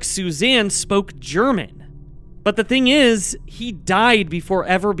even, like Suzanne, spoke German. But the thing is, he died before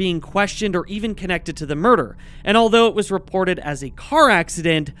ever being questioned or even connected to the murder. And although it was reported as a car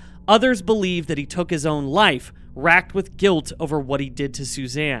accident, others believe that he took his own life, racked with guilt over what he did to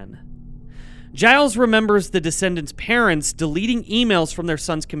Suzanne. Giles remembers the descendants' parents deleting emails from their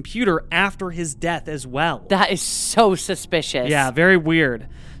son's computer after his death as well. That is so suspicious. Yeah, very weird.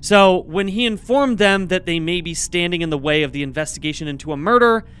 So when he informed them that they may be standing in the way of the investigation into a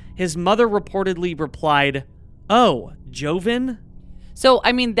murder, his mother reportedly replied, "Oh, Joven?" So,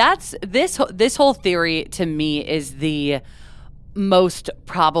 I mean, that's this whole theory to me is the most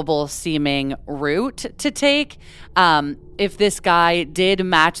probable seeming route to take. If this guy did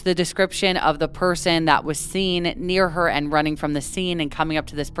match the description of the person that was seen near her and running from the scene and coming up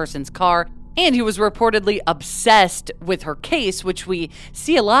to this person's car, and he was reportedly obsessed with her case, which we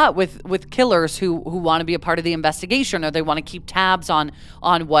see a lot with killers who want to be a part of the investigation, or they want to keep tabs on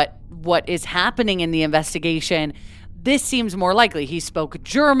what is happening in the investigation. This seems more likely. He spoke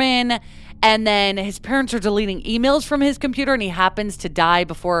German, and then his parents are deleting emails from his computer, and he happens to die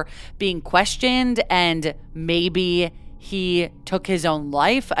before being questioned, and maybe he took his own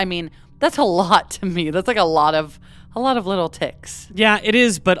life. I mean, that's a lot to me. That's like a lot of little ticks. Yeah, it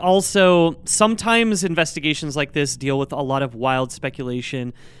is, but also sometimes investigations like this deal with a lot of wild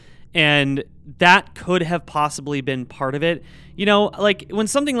speculation, and that could have possibly been part of it. Like when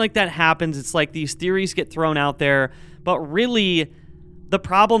something like that happens, it's like these theories get thrown out there, but really the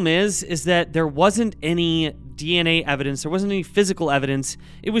problem is that there wasn't any DNA evidence. There wasn't any physical evidence.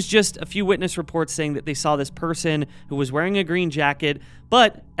 It was just a few witness reports saying that they saw this person who was wearing a green jacket.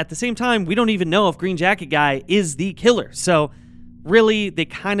 But at the same time, we don't even know if Green Jacket Guy is the killer. So really, they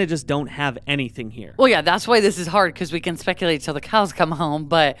kind of just don't have anything here. Well, yeah, that's why this is hard, because we can speculate till the cows come home,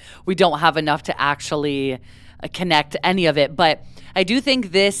 but we don't have enough to actually connect any of it. But I do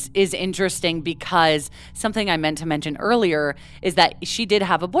think this is interesting because something I meant to mention earlier is that she did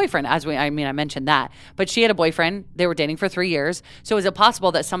have a boyfriend. I mentioned that, but she had a boyfriend. They were dating for 3 years. So is it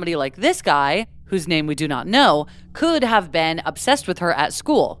possible that somebody like this guy, whose name we do not know, could have been obsessed with her at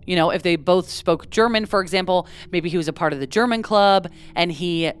school? If they both spoke German, for example, maybe he was a part of the German club and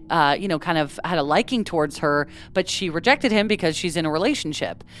he, kind of had a liking towards her, but she rejected him because she's in a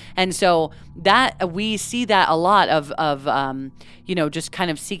relationship. And so that we see that a lot of just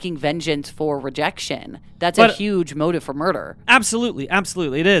kind of seeking vengeance for rejection. That's a huge motive for murder. Absolutely,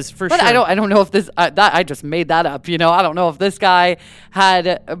 it is for sure. But I don't know if this I just made that up. I don't know if this guy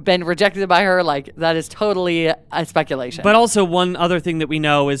had been rejected by her. Like, that is totally a speculation. But also, one other thing that we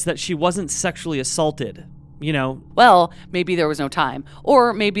know is that she wasn't sexually assaulted. Well, maybe there was no time,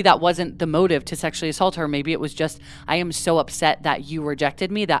 or maybe that wasn't the motive to sexually assault her. Maybe it was just, I am so upset that you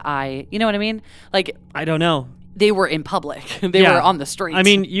rejected me that you know what I mean? Like, I don't know. They were in public. They were on the street. I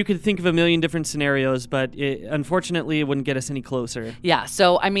mean, you could think of a million different scenarios, but unfortunately, it wouldn't get us any closer. Yeah.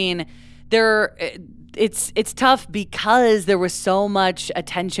 So, I mean, it's tough because there was so much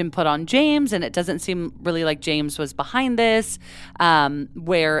attention put on James, and it doesn't seem really like James was behind this,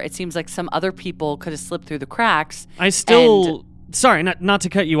 where it seems like some other people could have slipped through the cracks. Sorry, not to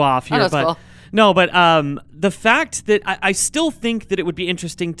cut you off here, but... Cool. No, but the fact that I still think that it would be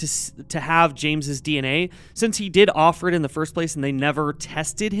interesting to have James's DNA, since he did offer it in the first place and they never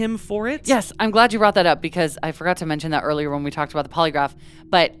tested him for it. Yes, I'm glad you brought that up because I forgot to mention that earlier when we talked about the polygraph.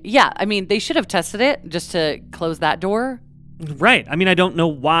 But yeah, I mean, they should have tested it just to close that door. Right. I mean, I don't know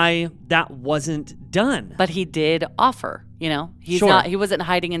why that wasn't done. But he did offer, He wasn't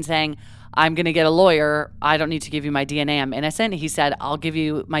hiding and saying, I'm going to get a lawyer. I don't need to give you my DNA. I'm innocent. He said, I'll give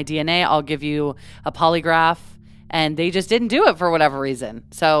you my DNA. I'll give you a polygraph. And they just didn't do it for whatever reason.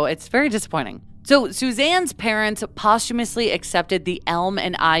 So it's very disappointing. So Suzanne's parents posthumously accepted the Elm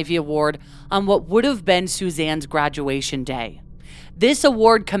and Ivy Award on what would have been Suzanne's graduation day. This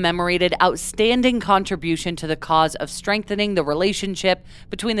award commemorated outstanding contribution to the cause of strengthening the relationship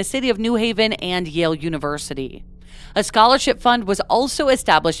between the city of New Haven and Yale University. A scholarship fund was also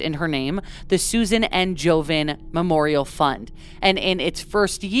established in her name, the Susan N. Joven Memorial Fund. And in its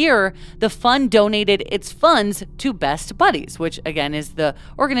first year, the fund donated its funds to Best Buddies, which again is the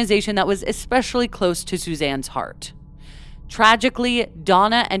organization that was especially close to Suzanne's heart. Tragically,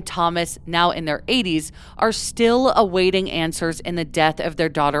 Donna and Thomas, now in their 80s, are still awaiting answers in the death of their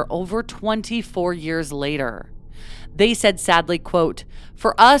daughter over 24 years later. They said sadly, quote,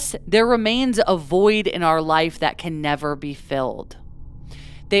 "For us, there remains a void in our life that can never be filled."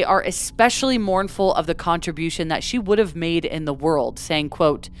 They are especially mournful of the contribution that she would have made in the world, saying,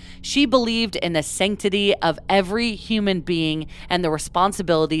 quote, "She believed in the sanctity of every human being and the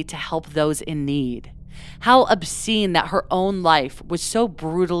responsibility to help those in need. How obscene that her own life was so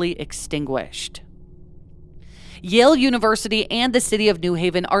brutally extinguished." Yale University and the city of New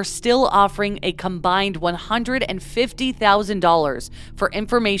Haven are still offering a combined $150,000 for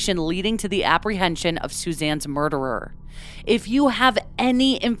information leading to the apprehension of Suzanne's murderer. If you have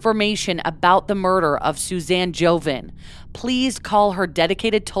any information about the murder of Suzanne Joven, please call her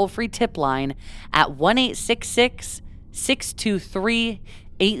dedicated toll-free tip line at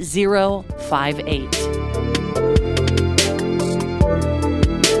 1-866-623-8058.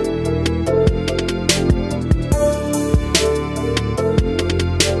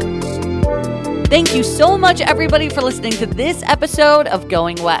 Thank you so much, everybody, for listening to this episode of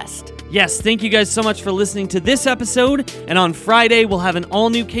Going West. Yes, thank you guys so much for listening to this episode, and on Friday, we'll have an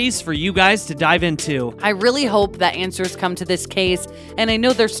all-new case for you guys to dive into. I really hope that answers come to this case, and I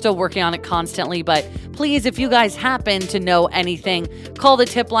know they're still working on it constantly, but please, if you guys happen to know anything, call the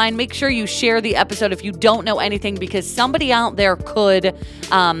tip line. Make sure you share the episode if you don't know anything, because somebody out there could,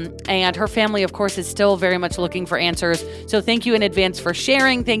 and her family, of course, is still very much looking for answers. So thank you in advance for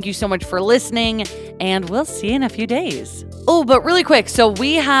sharing. Thank you so much for listening, and we'll see you in a few days. Oh, but really quick, so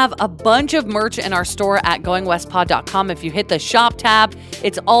we have a bunch of merch in our store at goingwestpod.com. If you hit the shop tab,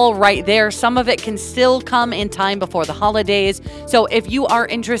 it's all right there. Some of it can still come in time before the holidays. So if you are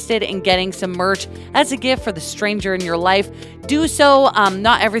interested in getting some merch as a gift for the stranger in your life, do so.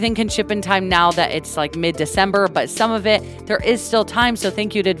 Not everything can ship in time now that it's like mid-December, but some of it, there is still time. So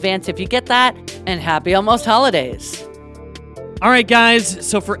thank you in advance if you get that, and happy almost holidays. All right, guys.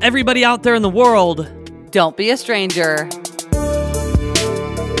 So for everybody out there in the world, don't be a stranger.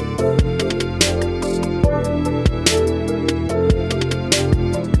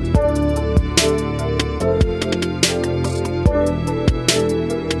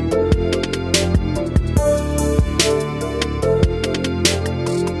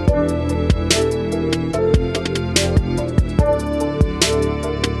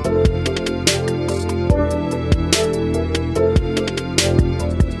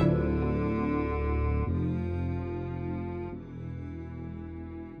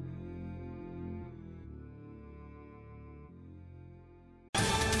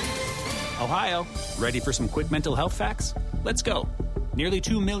 Ohio, ready for some quick mental health facts? Let's go. Nearly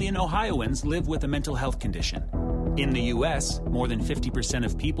 2 million Ohioans live with a mental health condition. In the U.S., more than 50%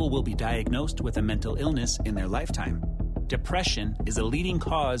 of people will be diagnosed with a mental illness in their lifetime. Depression is a leading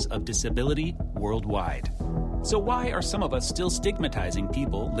cause of disability worldwide. So why are some of us still stigmatizing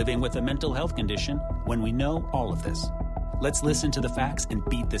people living with a mental health condition when we know all of this? Let's listen to the facts and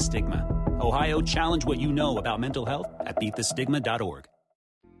beat the stigma. Ohio, challenge what you know about mental health at beatthestigma.org.